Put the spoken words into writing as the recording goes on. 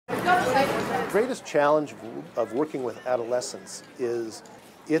The greatest challenge of working with adolescents is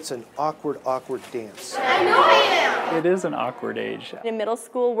it's an awkward dance. I know I am! It is an awkward age. In middle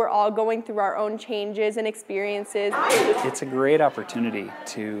school, we're all going through our own changes and experiences. It's a great opportunity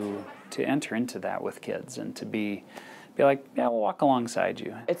to enter into that with kids and to be like, yeah, we'll walk alongside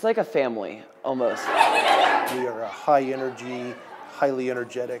you. It's like a family, almost. We are a high energy, highly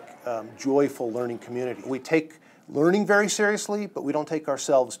energetic, joyful learning community. We take learning very seriously, but we don't take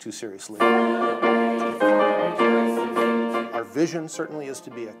ourselves too seriously. Our vision certainly is to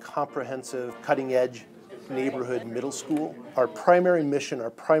be a comprehensive, cutting-edge neighborhood middle school. Our primary mission, our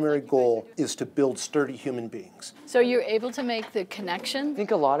primary goal is to build sturdy human beings. So you're able to make the connection? I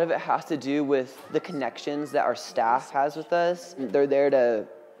think a lot of it has to do with the connections that our staff has with us. They're there to,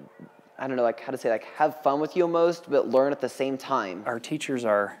 I don't know, like how to say, like have fun with you almost, but learn at the same time. Our teachers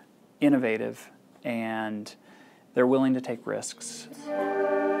are innovative and they're willing to take risks.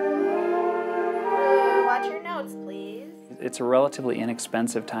 Watch your notes, please. It's a relatively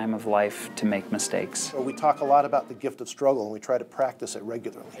inexpensive time of life to make mistakes. We talk a lot about the gift of struggle, and we try to practice it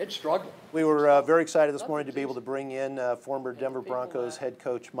regularly. It's struggle. We were very excited this morning to be able to bring in former Denver Broncos head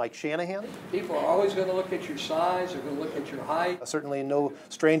coach Mike Shanahan. People are always going to look at your size, they're going to look at your height. Certainly no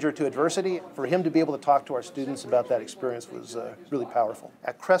stranger to adversity. For him to be able to talk to our students about that experience was really powerful.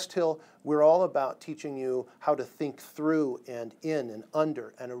 At Cresthill, we're all about teaching you how to think through and in and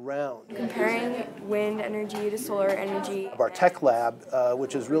under and around. Comparing wind energy to solar energy. Our tech lab,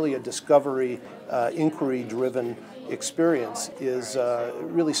 which is really a discovery, inquiry-driven experience, is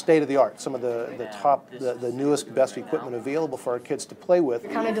really state-of-the-art. Some of the newest, best equipment available for our kids to play with.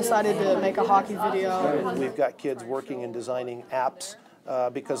 Kind of decided to make a hockey video. We've got kids working and designing apps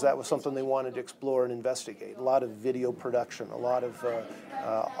because that was something they wanted to explore and investigate. A lot of video production, a lot of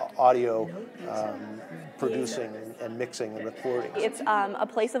audio producing and mixing and recording. It's a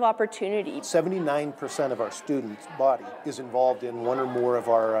place of opportunity. 79% of our students' body is involved in one or more of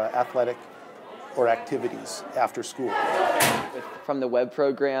our athletic or activities after school. From the web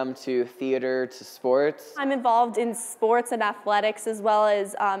program to theater to sports. I'm involved in sports and athletics as well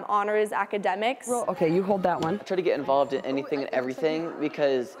as honors academics. Okay, you hold that one. I try to get involved in anything and everything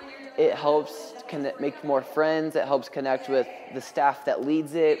because it helps make more friends, it helps connect with the staff that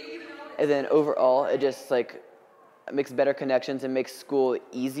leads it, and then overall it just like makes better connections and makes school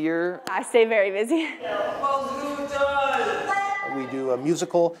easier. I stay very busy. We do a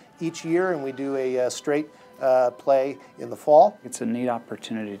musical each year, and we do a straight play in the fall. It's a neat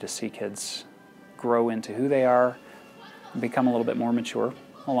opportunity to see kids grow into who they are, become a little bit more mature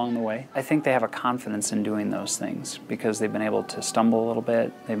along the way. I think they have a confidence in doing those things because they've been able to stumble a little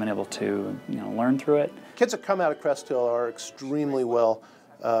bit, they've been able to learn through it. Kids that come out of Cresthill are extremely well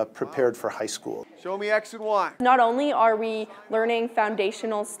prepared for high school. Show me X and Y. Not only are we learning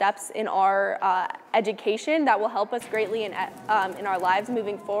foundational steps in our education that will help us greatly in our lives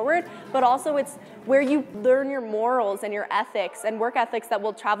moving forward, but also it's where you learn your morals and your ethics and work ethics that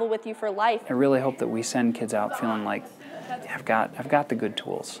will travel with you for life. I really hope that we send kids out feeling like, I've got the good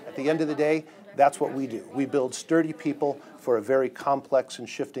tools. At the end of the day, that's what we do. We build sturdy people for a very complex and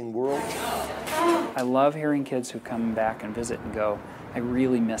shifting world. I love hearing kids who come back and visit and go, I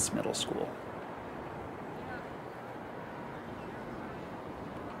really miss middle school.